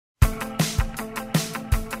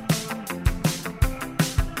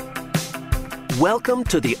Welcome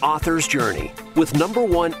to The Author's Journey with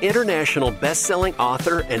 #1 international best-selling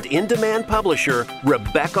author and in-demand publisher,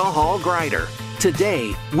 Rebecca Hall Gruyter.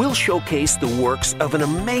 Today, we'll showcase the works of an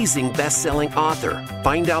amazing best-selling author,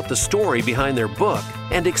 find out the story behind their book,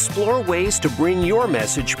 and explore ways to bring your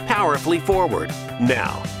message powerfully forward.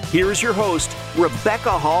 Now, here's your host,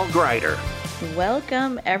 Rebecca Hall Gruyter.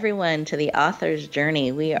 Welcome, everyone, to The Author's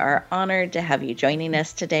Journey. We are honored to have you joining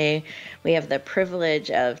us today. We have the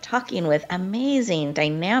privilege of talking with amazing,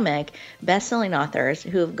 dynamic, best-selling authors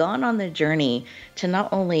who have gone on the journey to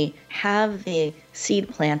not only have the seed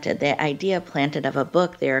planted, the idea planted of a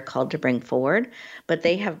book they are called to bring forward, but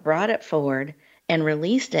they have brought it forward and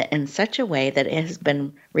released it in such a way that it has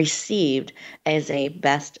been received as a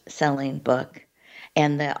best-selling book.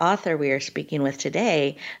 And the author we are speaking with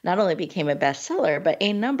today not only became a bestseller, but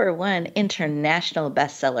a #1 international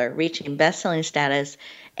bestseller, reaching bestselling status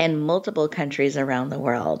in multiple countries around the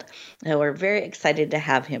world. So we're very excited to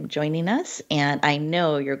have him joining us, and I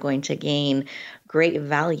know you're going to gain great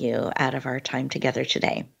value out of our time together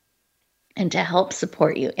today. And to help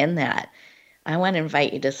support you in that, I want to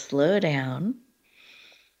invite you to slow down,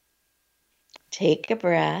 take a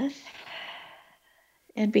breath,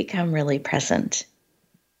 and become really present.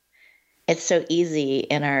 It's so easy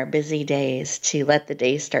in our busy days to let the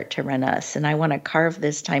day start to run us. And I want to carve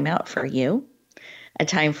this time out for you, a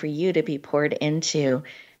time for you to be poured into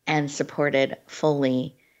and supported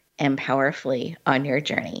fully and powerfully on your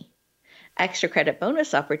journey. Extra credit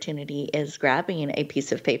bonus opportunity is grabbing a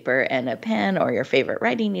piece of paper and a pen or your favorite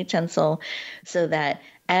writing utensil so that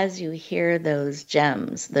as you hear those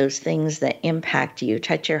gems, those things that impact you,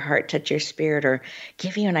 touch your heart, touch your spirit, or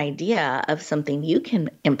give you an idea of something you can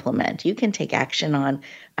implement, you can take action on,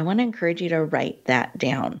 I want to encourage you to write that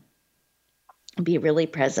down. Be really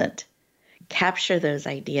present. Capture those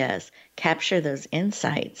ideas, capture those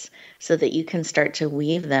insights so that you can start to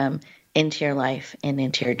weave them into your life and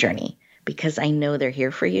into your journey. Because I know they're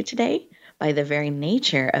here for you today by the very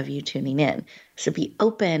nature of you tuning in. So be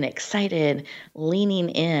open, excited, leaning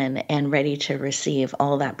in, and ready to receive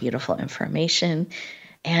all that beautiful information.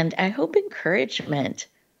 And I hope encouragement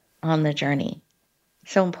on the journey.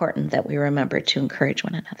 So important that we remember to encourage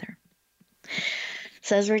one another.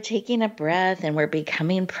 So as we're taking a breath and we're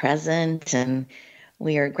becoming present and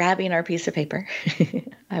we are grabbing our piece of paper,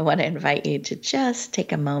 I want to invite you to just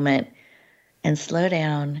take a moment and slow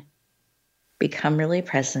down, become really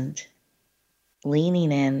present,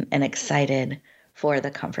 leaning in and excited for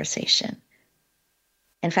the conversation.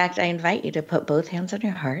 In fact, I invite you to put both hands on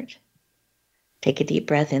your heart. Take a deep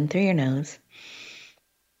breath in through your nose.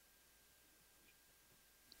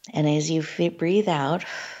 And as you breathe out,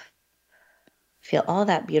 feel all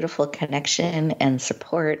that beautiful connection and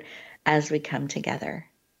support as we come together.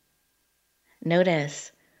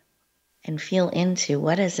 Notice and feel into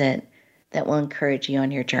what is it that will encourage you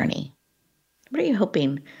on your journey. What are you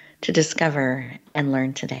hoping to discover and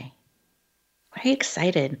learn today? What are you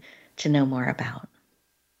excited to know more about?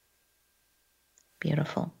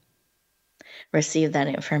 Beautiful. Receive that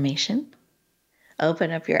information.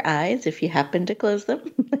 Open up your eyes if you happen to close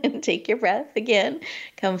them and take your breath again.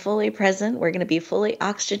 Come fully present. We're going to be fully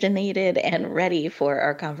oxygenated and ready for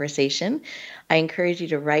our conversation. I encourage you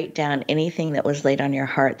to write down anything that was laid on your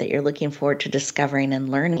heart that you're looking forward to discovering and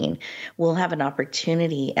learning. We'll have an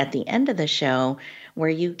opportunity at the end of the show where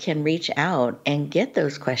you can reach out and get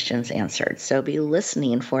those questions answered. So be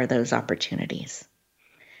listening for those opportunities.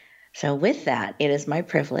 So with that, it is my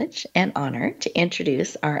privilege and honor to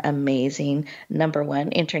introduce our amazing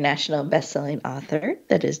 #1 international bestselling author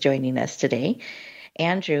that is joining us today,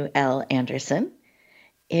 Andrew L. Anderson.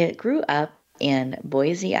 He grew up in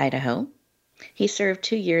Boise, Idaho. He served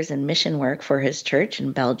 2 years in mission work for his church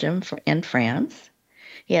in Belgium and France.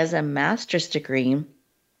 He has a master's degree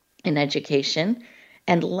in education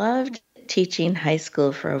and loved teaching high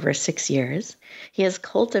school for over 6 years. He has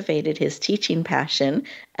cultivated his teaching passion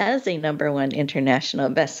as a #1 international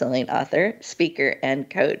best-selling author, speaker, and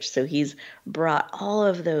coach. So he's brought all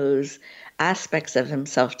of those aspects of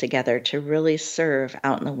himself together to really serve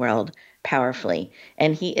out in the world powerfully.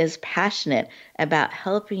 And he is passionate about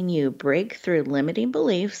helping you break through limiting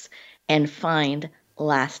beliefs and find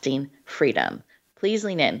lasting freedom. Please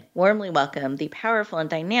lean in. Warmly welcome the powerful and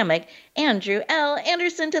dynamic Andrew L.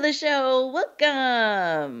 Anderson to the show.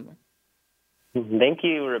 Welcome. Thank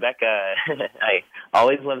you, Rebecca. I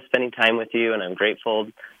always love spending time with you, and I'm grateful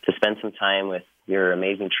to spend some time with your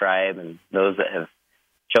amazing tribe and those that have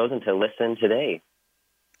chosen to listen today.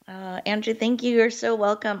 Andrew, thank you. You're so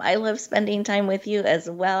welcome. I love spending time with you as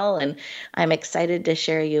well. And I'm excited to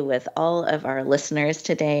share you with all of our listeners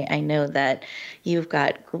today. I know that you've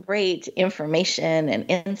got great information and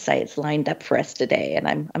insights lined up for us today, and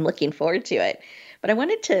I'm looking forward to it. But I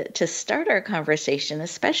wanted to start our conversation,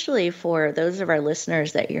 especially for those of our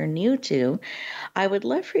listeners that you're new to. I would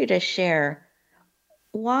love for you to share,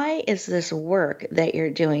 why is this work that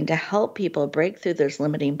you're doing to help people break through those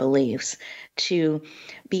limiting beliefs, to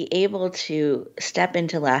be able to step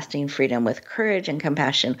into lasting freedom with courage and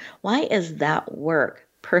compassion? Why is that work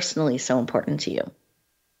personally so important to you?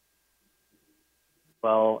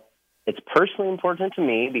 Well, it's personally important to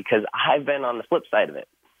me because I've been on the flip side of it,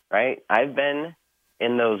 right? I've been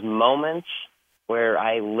in those moments where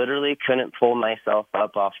I literally couldn't pull myself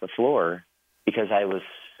up off the floor because I was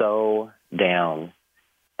so down.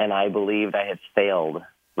 And I believed I had failed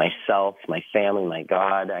myself, my family, my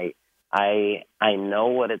God. I know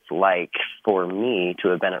what it's like for me to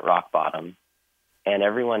have been at rock bottom, and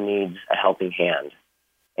everyone needs a helping hand.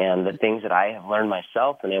 And the things that I have learned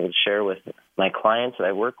myself and able to share with my clients that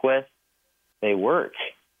I work with, they work.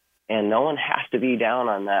 And no one has to be down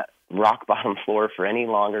on that rock bottom floor for any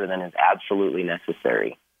longer than is absolutely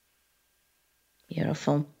necessary.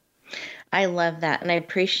 Beautiful. I love that. And I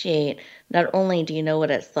appreciate, not only do you know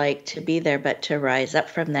what it's like to be there, but to rise up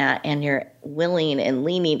from that. And you're willing and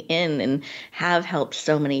leaning in and have helped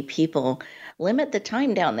so many people limit the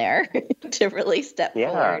time down there to really step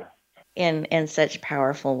forward in such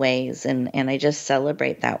powerful ways. And I just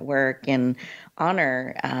celebrate that work and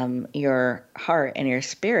honor your heart and your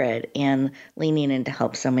spirit in leaning in to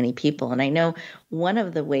help so many people. And I know one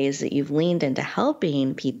of the ways that you've leaned into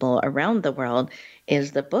helping people around the world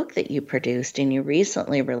is the book that you produced and you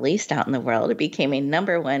recently released out in the world. It became a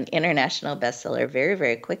 #1 international bestseller very,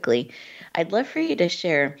 very quickly. I'd love for you to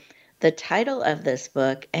share the title of this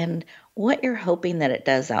book and what you're hoping that it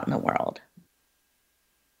does out in the world.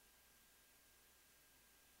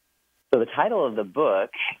 So the title of the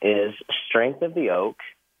book is Strength of the Oak,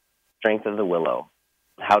 Strength of the Willow: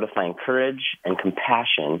 How to Find Courage and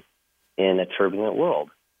Compassion in a Turbulent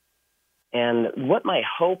World. And what my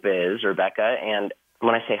hope is, Rebecca, and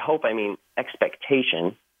when I say hope, I mean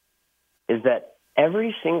expectation, is that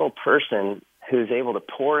every single person who's able to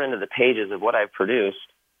pour into the pages of what I've produced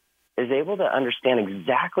is able to understand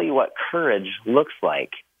exactly what courage looks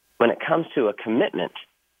like when it comes to a commitment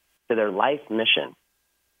to their life mission,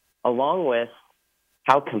 along with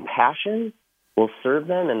how compassion will serve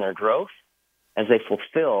them in their growth as they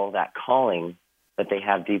fulfill that calling that they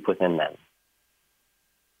have deep within them.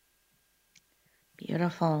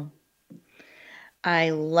 Beautiful.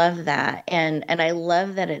 I love that. And I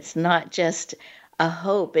love that it's not just a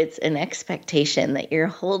hope, it's an expectation that you're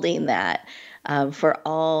holding that for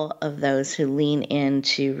all of those who lean in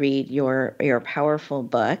to read your powerful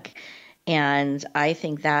book. And I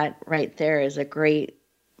think that right there is a great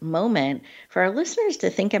moment for our listeners to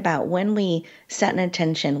think about. When we set an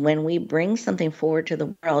intention, when we bring something forward to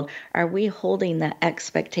the world, are we holding that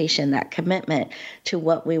expectation, that commitment to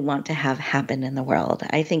what we want to have happen in the world?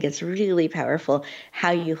 I think it's really powerful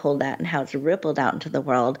how you hold that and how it's rippled out into the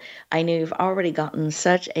world. I know you've already gotten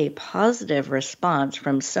such a positive response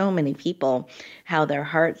from so many people, how their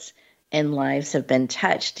hearts and lives have been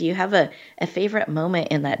touched. Do you have a favorite moment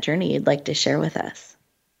in that journey you'd like to share with us?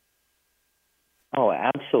 Oh,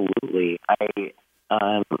 absolutely.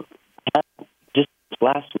 Just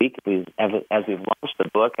last week, as we've launched the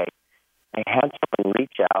book, I had someone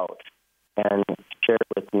reach out and share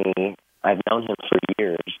with me. I've known him for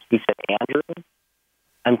years. He said, Andrew,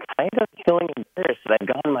 I'm kind of feeling embarrassed that I've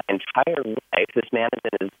gone my entire life. This man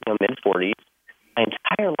is in his mid-40s, my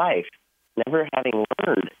entire life, never having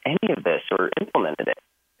learned any of this or implemented it.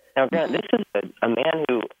 Now, Grant, this is a man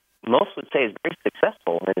who most would say is very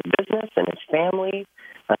successful in his business and his family.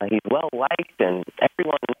 He's well-liked, and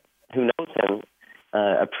everyone who knows him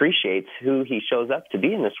appreciates who he shows up to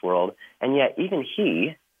be in this world. And yet even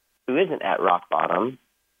he, who isn't at rock bottom,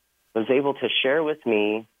 was able to share with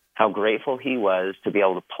me how grateful he was to be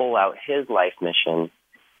able to pull out his life mission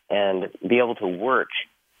and be able to work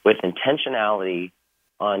with intentionality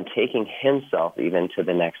on taking himself even to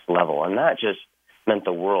the next level. And that just meant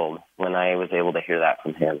the world when I was able to hear that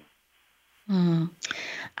from him.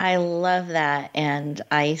 I love that, and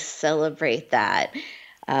I celebrate that.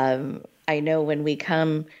 I know when we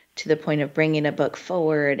come to the point of bringing a book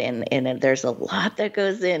forward, and there's a lot that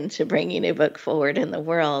goes into bringing a book forward in the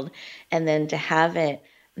world, and then to have it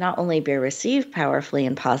not only be received powerfully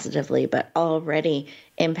and positively, but already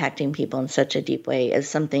impacting people in such a deep way is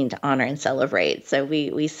something to honor and celebrate. So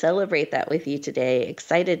we celebrate that with you today.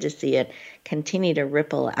 Excited to see it continue to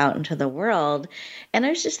ripple out into the world. And I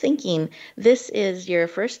was just thinking, this is your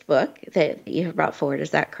first book that you have brought forward. Is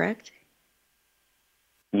that correct?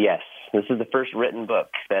 Yes, this is the first written book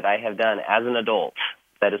that I have done as an adult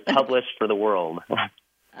that is published for the world.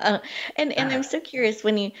 And I'm so curious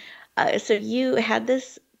when you so you had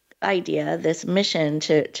this idea, this mission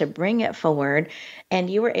to bring it forward, and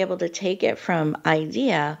you were able to take it from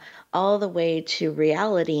idea all the way to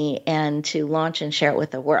reality and to launch and share it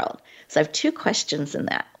with the world. So I have two questions in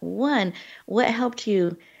that. One, what helped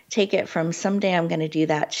you take it from someday I'm going to do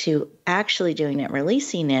that to actually doing it,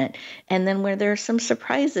 releasing it? And then were there some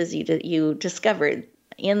surprises you discovered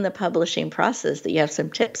in the publishing process that you have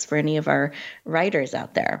some tips for any of our writers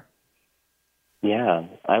out there? Yeah,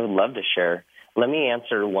 I would love to share. Let me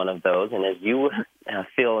answer one of those, and as you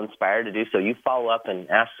feel inspired to do so, you follow up and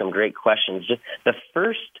ask some great questions. Just the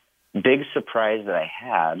first big surprise that I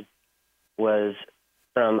had was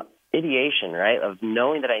from ideation, right, of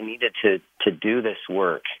knowing that I needed to do this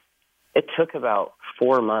work. It took about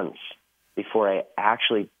 4 months before I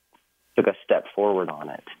actually took a step forward on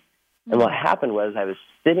it. And what happened was I was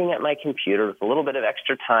sitting at my computer with a little bit of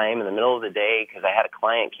extra time in the middle of the day because I had a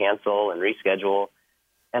client cancel and reschedule,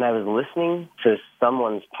 and I was listening to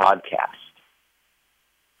someone's podcast.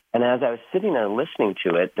 And as I was sitting there listening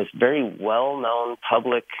to it, this very well-known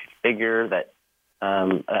public figure that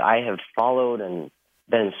I have followed and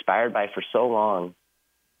been inspired by for so long,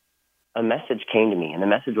 a message came to me, and the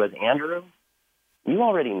message was, Andrew, you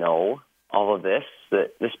already know all of this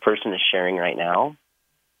that this person is sharing right now.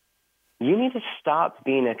 You need to stop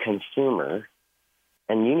being a consumer,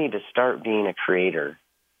 and you need to start being a creator.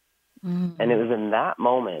 Mm-hmm. And it was in that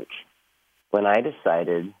moment when I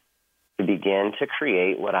decided to begin to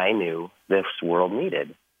create what I knew this world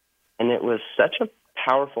needed. And it was such a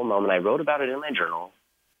powerful moment. I wrote about it in my journal,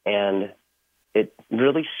 and it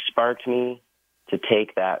really sparked me to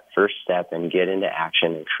take that first step and get into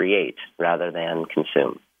action and create rather than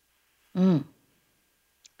consume. Mm.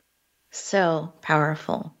 So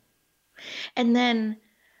powerful. And then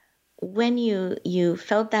when you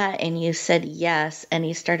felt that and you said yes and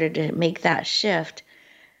you started to make that shift,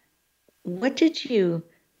 what did you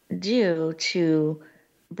do to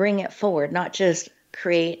bring it forward? Not just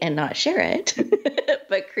create and not share it,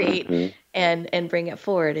 but create and bring it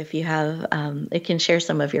forward. If you have, it can share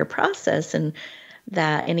some of your process and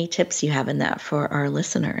that any tips you have in that for our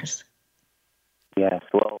listeners. Yes.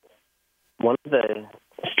 Well, one of the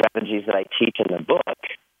strategies that I teach in the book,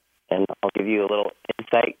 and I'll give you a little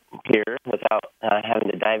insight here without having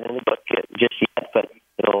to dive into the book just yet, but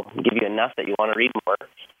it'll give you enough that you want to read more.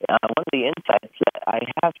 One of the insights that I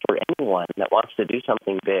have for anyone that wants to do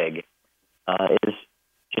something big is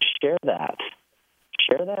to share that.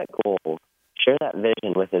 Share that goal. Share that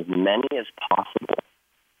vision with as many as possible,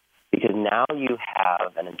 because now you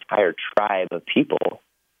have an entire tribe of people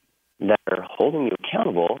that are holding you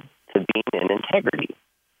accountable to being in integrity.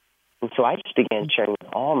 And so I just began sharing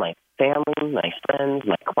with all my family, my friends,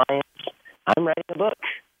 my clients, I'm writing a book,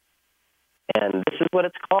 and this is what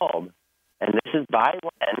it's called, and this is by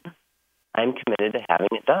when I'm committed to having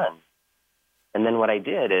it done. And then what I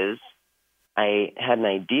did is I had an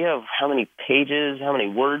idea of how many pages, how many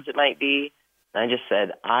words it might be, and I just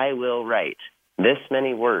said, I will write this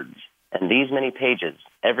many words and these many pages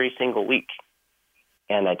every single week.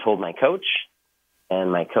 And I told my coach,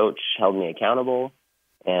 and my coach held me accountable,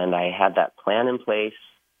 and I had that plan in place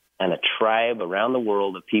and a tribe around the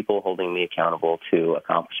world of people holding me accountable to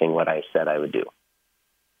accomplishing what I said I would do.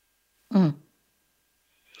 Mm.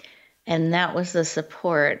 And that was the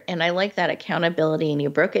support. And I like that accountability, and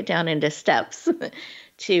you broke it down into steps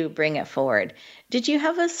to bring it forward. Did you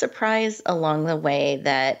have a surprise along the way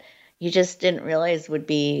that you just didn't realize would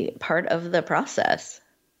be part of the process?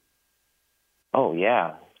 Oh,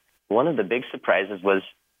 yeah. One of the big surprises was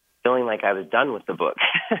feeling like I was done with the book.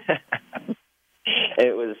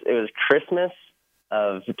 It was Christmas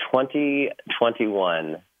of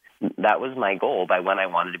 2021. That was my goal by when I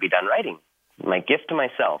wanted to be done writing. My gift to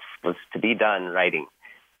myself was to be done writing.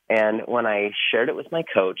 And when I shared it with my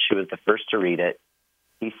coach, who was the first to read it,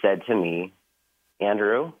 he said to me,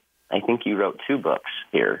 Andrew, I think you wrote 2 books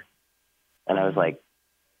here. And I was like,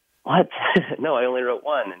 what? No, I only wrote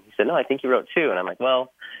 1. And he said, no, I think you wrote 2. And I'm like,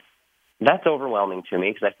 well, that's overwhelming to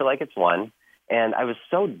me because I feel like it's 1. And I was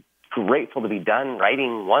so grateful to be done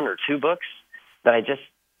writing 1 or 2 books that I just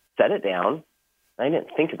set it down. I didn't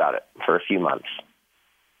think about it for a few months.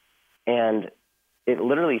 And it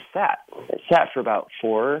literally sat. It sat for about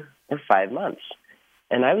 4 or 5 months.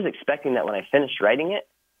 And I was expecting that when I finished writing it,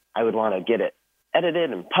 I would want to get it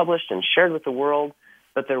edited and published and shared with the world.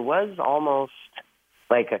 But there was almost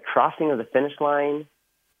like a crossing of the finish line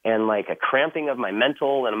and like a cramping of my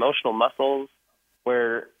mental and emotional muscles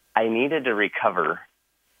where I needed to recover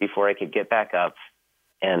before I could get back up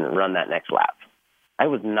and run that next lap. I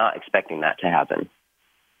was not expecting that to happen.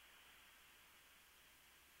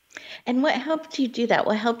 And what helped you do that?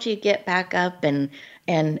 What helped you get back up and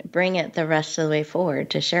bring it the rest of the way forward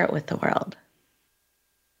to share it with the world?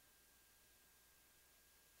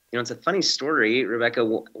 It's a funny story,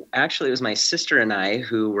 Rebecca. Actually, it was my sister and I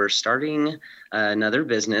who were starting another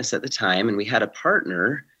business at the time, and we had a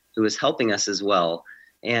partner who was helping us as well.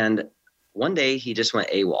 And one day he just went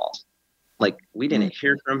AWOL. Like, we didn't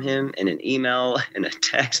hear from him in an email, in a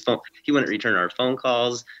text phone. He wouldn't return our phone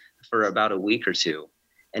calls for about a week or two.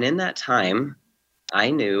 And in that time, I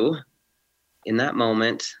knew in that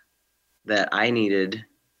moment that I needed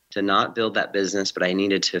to not build that business, but I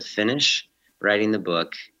needed to finish writing the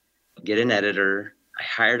book, get an editor. I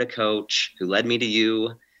hired a coach who led me to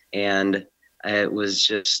you. And it was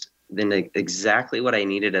just then exactly what I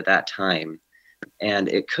needed at that time. And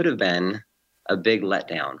it could have been a big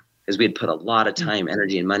letdown because we had put a lot of time,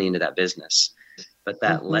 energy, and money into that business. But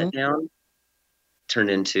that letdown turned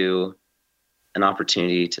into an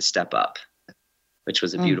opportunity to step up, which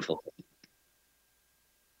was a beautiful thing.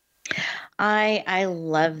 I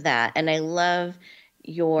love that. And I love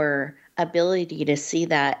your ability to see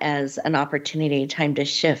that as an opportunity, time to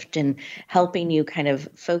shift, and helping you kind of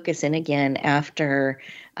focus in again after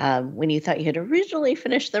when you thought you had originally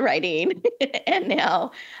finished the writing and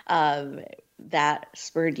now that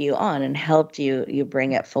spurred you on and helped you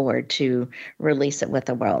bring it forward to release it with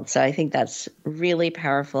the world. So I think that's really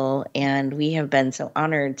powerful. And we have been so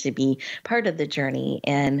honored to be part of the journey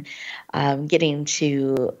and getting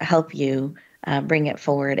to help you bring it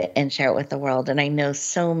forward and share it with the world. And I know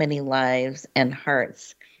so many lives and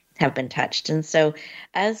hearts have been touched. And so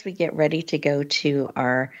as we get ready to go to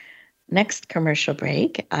our next commercial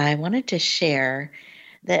break, I wanted to share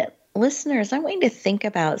that listeners, I want you to think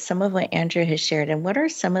about some of what Andrew has shared and what are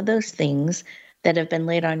some of those things that have been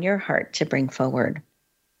laid on your heart to bring forward.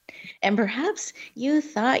 And perhaps you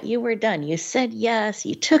thought you were done. You said yes,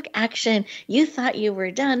 you took action, you thought you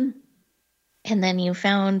were done, and then you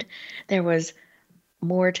found there was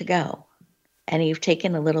more to go. And you've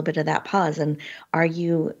taken a little bit of that pause. And are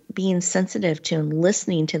you being sensitive to and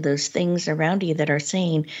listening to those things around you that are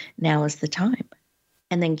saying, now is the time?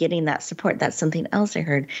 And then getting that support. That's something else I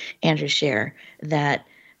heard Andrew share, that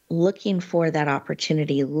looking for that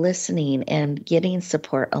opportunity, listening and getting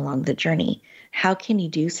support along the journey. How can you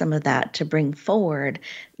do some of that to bring forward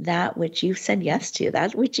that which you've said yes to,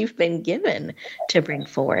 that which you've been given to bring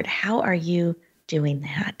forward? How are you doing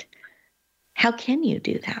that? How can you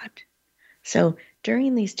do that? So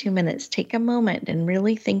during these 2 minutes, take a moment and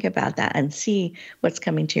really think about that and see what's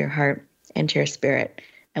coming to your heart and to your spirit.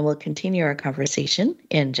 And we'll continue our conversation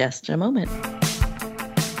in just a moment.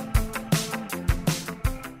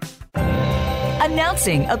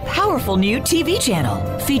 Announcing a powerful new TV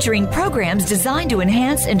channel featuring programs designed to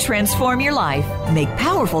enhance and transform your life. Make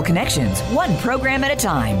powerful connections, one program at a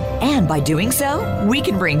time. And by doing so, we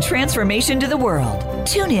can bring transformation to the world.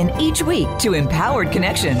 Tune in each week to Empowered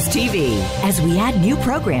Connections TV as we add new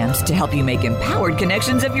programs to help you make empowered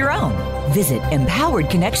connections of your own. Visit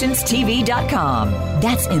empoweredconnectionstv.com.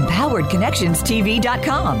 That's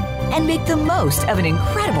empoweredconnectionstv.com. And make the most of an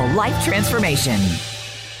incredible life transformation.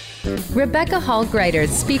 Rebecca Hall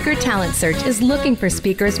Greider's Speaker Talent Search is looking for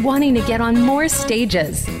speakers wanting to get on more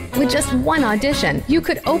stages. With just one audition, you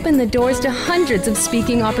could open the doors to hundreds of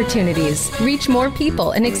speaking opportunities, reach more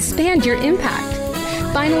people, and expand your impact.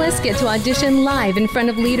 Finalists get to audition live in front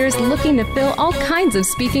of leaders looking to fill all kinds of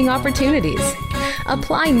speaking opportunities.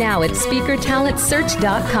 Apply now at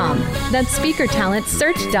speakertalentsearch.com. That's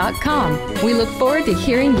speakertalentsearch.com. We look forward to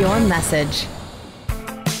hearing your message.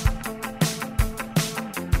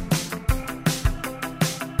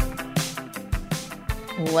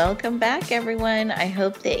 Welcome back, everyone. I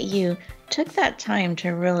hope that you took that time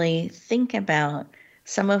to really think about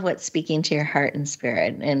some of what's speaking to your heart and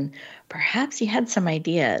spirit. And perhaps you had some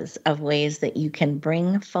ideas of ways that you can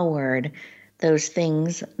bring forward those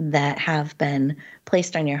things that have been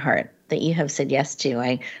placed on your heart that you have said yes to.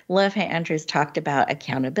 I love how Andrew's talked about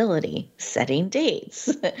accountability, setting dates,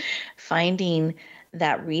 finding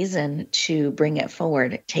that reason to bring it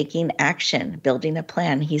forward, taking action, building a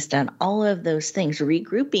plan. He's done all of those things,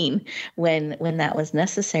 regrouping when that was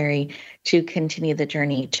necessary to continue the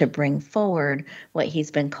journey to bring forward what he's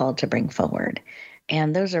been called to bring forward.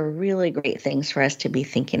 And those are really great things for us to be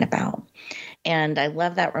thinking about. And I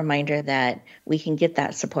love that reminder that we can get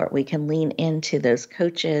that support. We can lean into those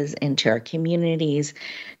coaches, into our communities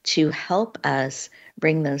to help us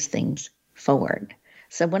bring those things forward.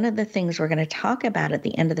 So one of the things we're going to talk about at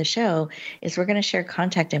the end of the show is we're going to share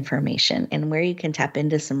contact information and where you can tap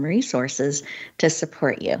into some resources to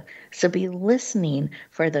support you. So be listening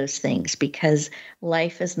for those things, because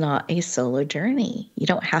life is not a solo journey. You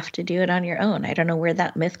don't have to do it on your own. I don't know where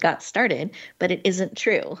that myth got started, but it isn't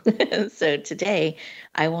true. So today,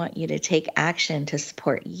 I want you to take action to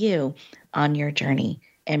support you on your journey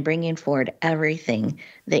and bringing forward everything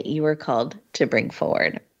that you were called to bring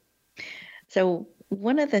forward. So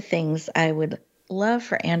one of the things I would love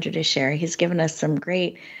for Andrew to share, he's given us some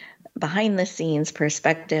great behind the scenes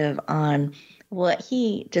perspective on what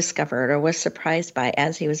he discovered or was surprised by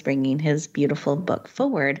as he was bringing his beautiful book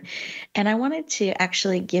forward. And I wanted to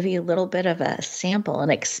actually give you a little bit of a sample, an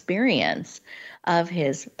experience of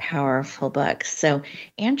his powerful book. So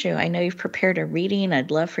Andrew, I know you've prepared a reading.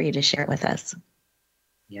 I'd love for you to share it with us.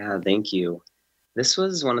 Yeah, thank you. This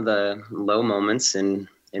was one of the low moments in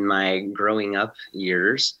my growing up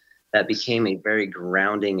years that became a very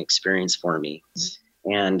grounding experience for me.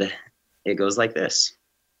 And it goes like this.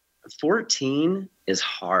 14 is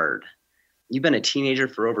hard. You've been a teenager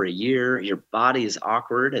for over a year. Your body is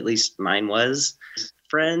awkward, at least mine was.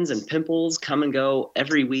 Friends and pimples come and go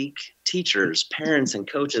every week. Teachers, parents, and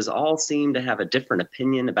coaches all seem to have a different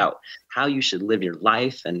opinion about how you should live your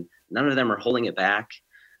life, and none of them are holding it back.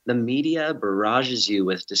 The media barrages you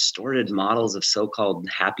with distorted models of so-called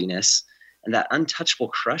happiness, and that untouchable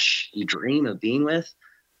crush you dream of being with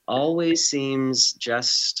always seems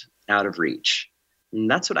just out of reach. And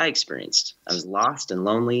that's what I experienced. I was lost and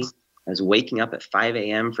lonely. I was waking up at 5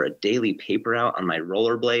 a.m. for a daily paper out on my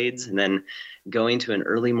rollerblades, and then going to an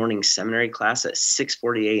early morning seminary class at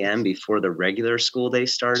 6:40 a.m. before the regular school day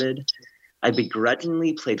started. I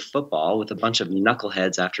begrudgingly played football with a bunch of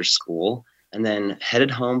knuckleheads after school, and then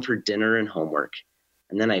headed home for dinner and homework.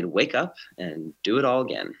 And then I'd wake up and do it all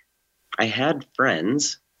again. I had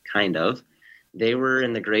friends, kind of. They were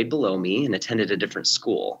in the grade below me and attended a different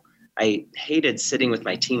school. I hated sitting with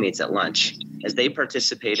my teammates at lunch, as they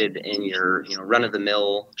participated in your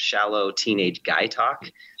run-of-the-mill, shallow teenage guy talk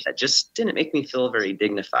that just didn't make me feel very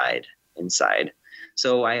dignified inside.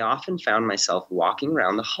 So I often found myself walking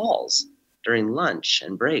around the halls during lunch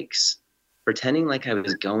and breaks, pretending like I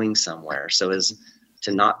was going somewhere so as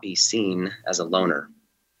to not be seen as a loner.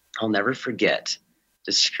 I'll never forget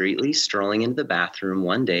discreetly strolling into the bathroom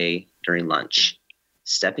one day during lunch.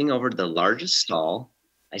 Stepping over to the largest stall,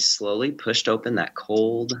 I slowly pushed open that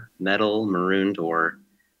cold metal maroon door.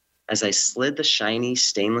 As I slid the shiny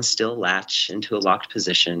stainless steel latch into a locked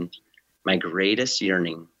position, my greatest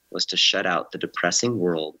yearning was to shut out the depressing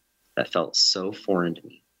world that felt so foreign to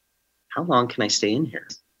me. How long can I stay in here?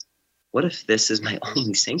 What if this is my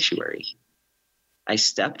only sanctuary? I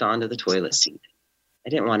stepped onto the toilet seat. I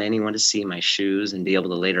didn't want anyone to see my shoes and be able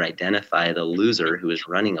to later identify the loser who was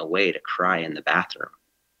running away to cry in the bathroom.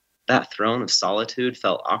 That throne of solitude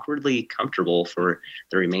felt awkwardly comfortable for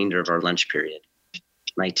the remainder of our lunch period.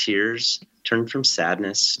 My tears turned from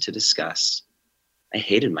sadness to disgust. I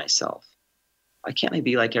hated myself. Why can't I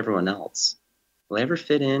be like everyone else? Will I ever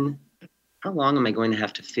fit in? How long am I going to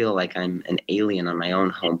have to feel like I'm an alien on my own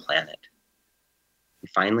home planet? And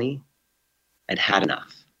finally, I'd had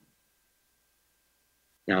enough.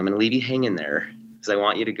 Now I'm going to leave you hanging there, because I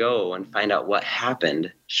want you to go and find out what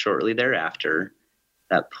happened shortly thereafter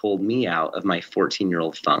that pulled me out of my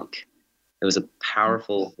 14-year-old funk. It was a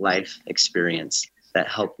powerful life experience that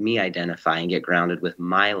helped me identify and get grounded with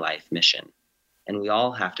my life mission. And we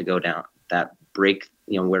all have to go down that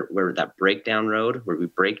where that breakdown road, where we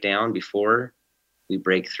break down before we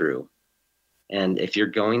break through. And if you're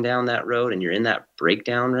going down that road and you're in that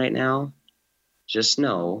breakdown right now, just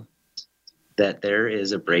know that there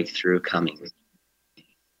is a breakthrough coming.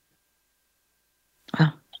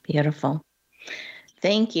 Oh, beautiful.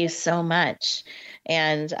 Thank you so much.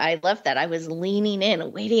 And I love that. I was leaning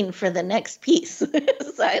in, waiting for the next piece. So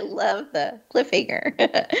I love the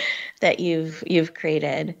cliffhanger that you've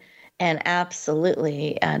created. And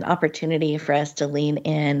absolutely an opportunity for us to lean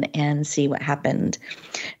in and see what happened.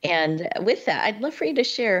 And with that, I'd love for you to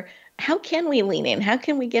share, how can we lean in? How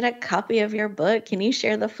can we get a copy of your book? Can you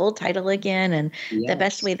share the full title again and the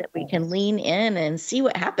best way that we can lean in and see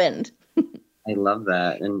what happened? I love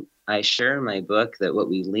that. And I share in my book that what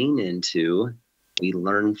we lean into, we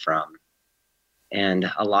learn from.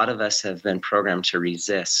 And a lot of us have been programmed to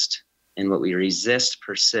resist. And what we resist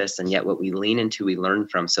persists, and yet what we lean into, we learn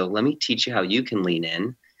from. So let me teach you how you can lean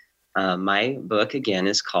in My book, again,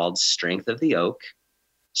 is called Strength of the Oak,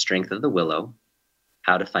 Strength of the Willow,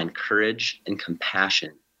 How to Find Courage and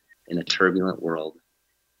Compassion in a Turbulent World.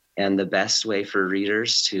 And the best way for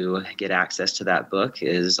readers to get access to that book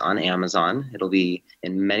is on Amazon. It'll be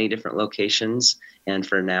in many different locations. And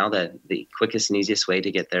for now, the quickest and easiest way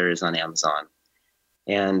to get there is on Amazon.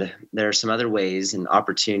 And there are some other ways and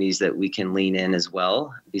opportunities that we can lean in as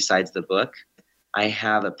well besides the book. I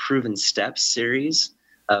have a Proven Steps series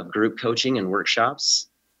of group coaching and workshops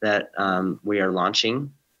that we are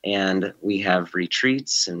launching. And we have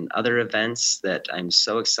retreats and other events that I'm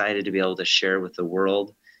so excited to be able to share with the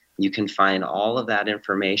world. You can find all of that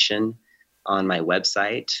information on my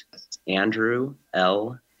website,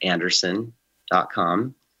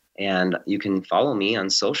 andrewlanderson.com. And you can follow me on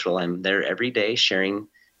social. I'm there every day sharing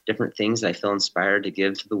different things I feel inspired to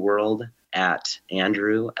give to the world at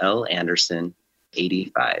Andrew L. Anderson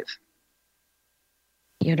 85.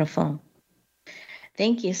 Beautiful.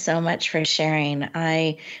 Thank you so much for sharing.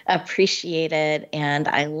 I appreciate it, and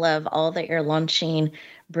I love all that you're launching,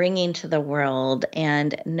 bringing to the world,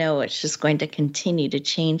 and know it's just going to continue to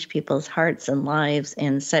change people's hearts and lives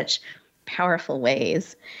in such powerful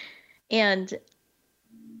ways. And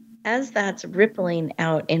as that's rippling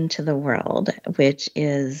out into the world, which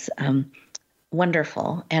is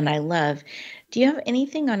wonderful, and I love, do you have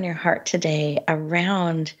anything on your heart today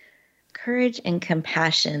around courage and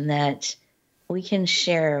compassion that we can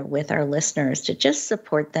share with our listeners to just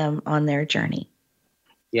support them on their journey?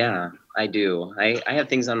 Yeah, I do. I have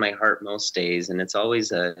things on my heart most days, and it's always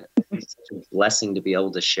such a blessing to be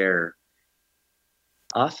able to share.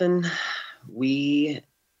 Often we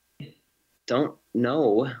don't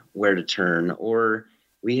know where to turn, or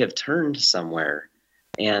we have turned somewhere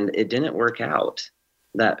and it didn't work out.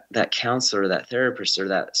 That counselor, that therapist, or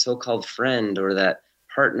that so-called friend, or that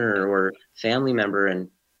partner or family member, and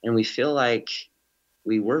we feel like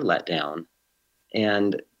we were let down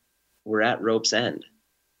and we're at rope's end.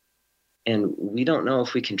 And we don't know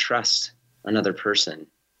if we can trust another person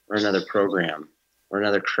or another program or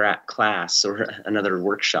another class or another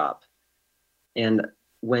workshop. And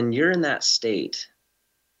when you're in that state,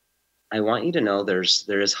 I want you to know there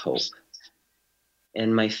is hope.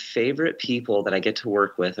 And my favorite people that I get to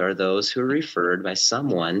work with are those who are referred by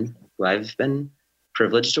someone who I've been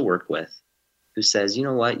privileged to work with, who says, you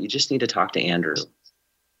know what, you just need to talk to Andrew.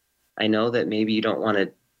 I know that maybe you don't want to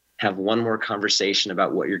have one more conversation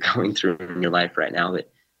about what you're going through in your life right now, but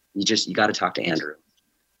you got to talk to Andrew.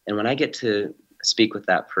 And when I get to speak with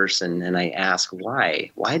that person and I ask, why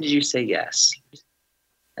did you say yes?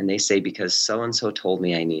 And they say, because so-and-so told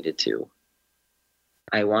me I needed to.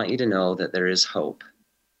 I want you to know that there is hope,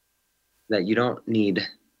 that you don't need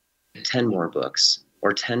 10 more books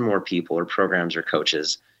or 10 more people or programs or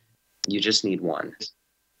coaches. You just need one.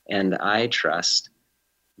 And I trust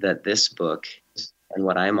that this book and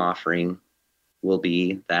what I'm offering will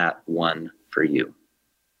be that one for you.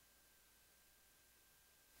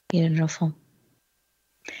 Beautiful.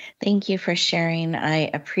 Thank you for sharing. I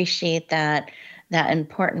appreciate that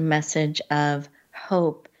important message of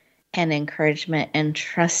hope and encouragement and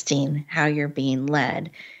trusting how you're being led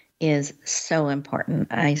is so important.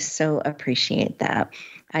 I so appreciate that.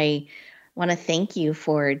 I want to thank you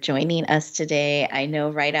for joining us today. I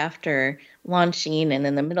know right after launching and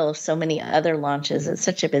in the middle of so many other launches, it's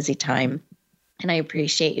such a busy time. And I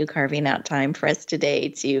appreciate you carving out time for us today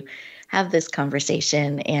to have this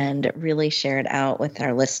conversation and really share it out with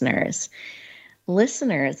our listeners.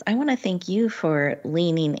 Listeners, I want to thank you for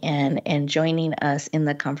leaning in and joining us in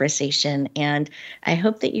the conversation. And I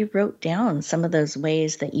hope that you wrote down some of those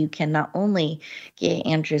ways that you can not only get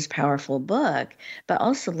Andrew's powerful book, but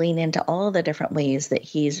also lean into all the different ways that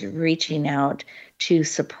he's reaching out to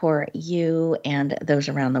support you and those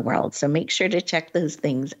around the world. So make sure to check those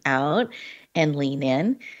things out and lean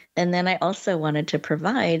in. And then I also wanted to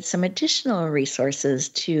provide some additional resources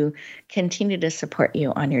to continue to support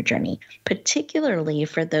you on your journey, particularly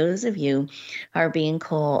for those of you who are being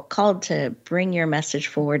called to bring your message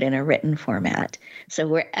forward in a written format. So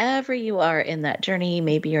wherever you are in that journey,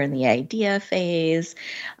 maybe you're in the idea phase,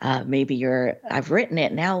 maybe I've written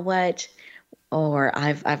it, now what? Or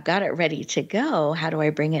I've got it ready to go. How do I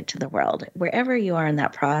bring it to the world? Wherever you are in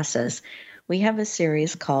that process, we have a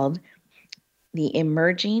series called the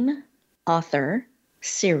Emerging Author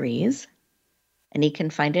Series, and you can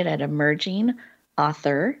find it at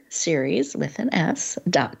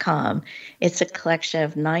emergingauthorseries.com. It's a collection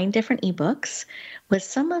of 9 different ebooks with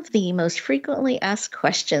some of the most frequently asked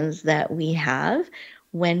questions that we have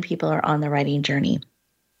when people are on the writing journey.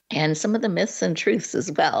 and some of the myths and truths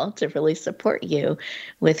as well to really support you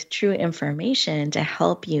with true information to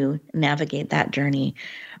help you navigate that journey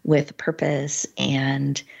with purpose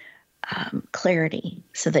and clarity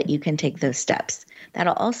so that you can take those steps.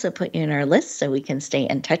 That'll also put you in our list so we can stay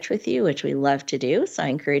in touch with you, which we love to do. So I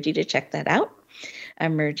encourage you to check that out,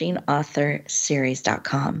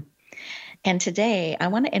 emergingauthorseries.com. And today, I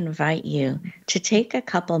want to invite you to take a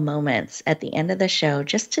couple moments at the end of the show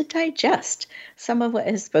just to digest some of what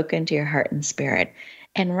has spoken to your heart and spirit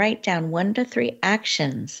and write down 1 to 3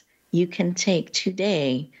 actions you can take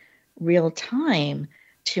today, real time,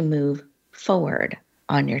 to move forward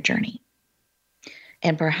on your journey.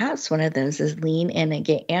 And perhaps one of those is lean in and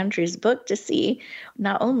get Andrew's book to see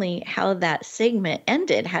not only how that segment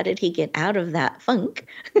ended, how did he get out of that funk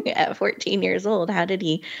at 14 years old? How did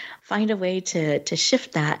he find a way to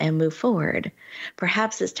shift that and move forward?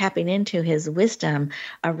 Perhaps it's tapping into his wisdom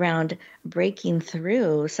around breaking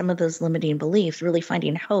through some of those limiting beliefs, really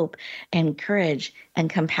finding hope and courage and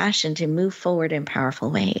compassion to move forward in powerful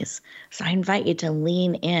ways. So I invite you to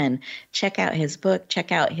lean in, check out his book, check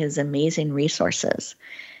out his amazing resources,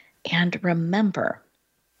 and remember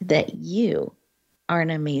that you are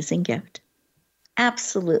an amazing gift,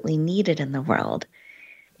 absolutely needed in the world.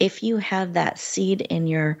 If you have that seed in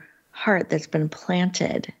your heart that's been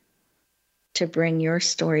planted to bring your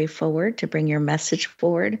story forward, to bring your message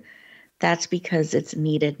forward, that's because it's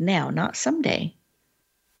needed now, not someday,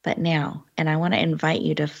 but now. And I want to invite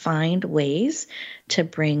you to find ways to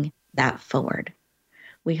bring that forward.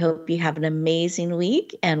 We hope you have an amazing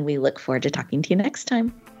week, and we look forward to talking to you next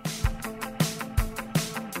time.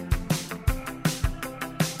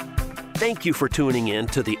 Thank you for tuning in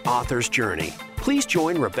to The Author's Journey. Please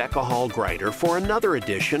join Rebecca Hall Gruyter for another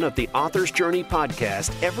edition of the Author's Journey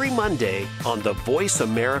podcast every Monday on the Voice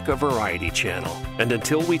America Variety Channel. And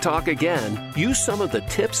until we talk again, use some of the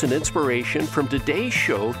tips and inspiration from today's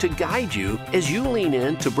show to guide you as you lean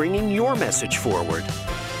in to bringing your message forward.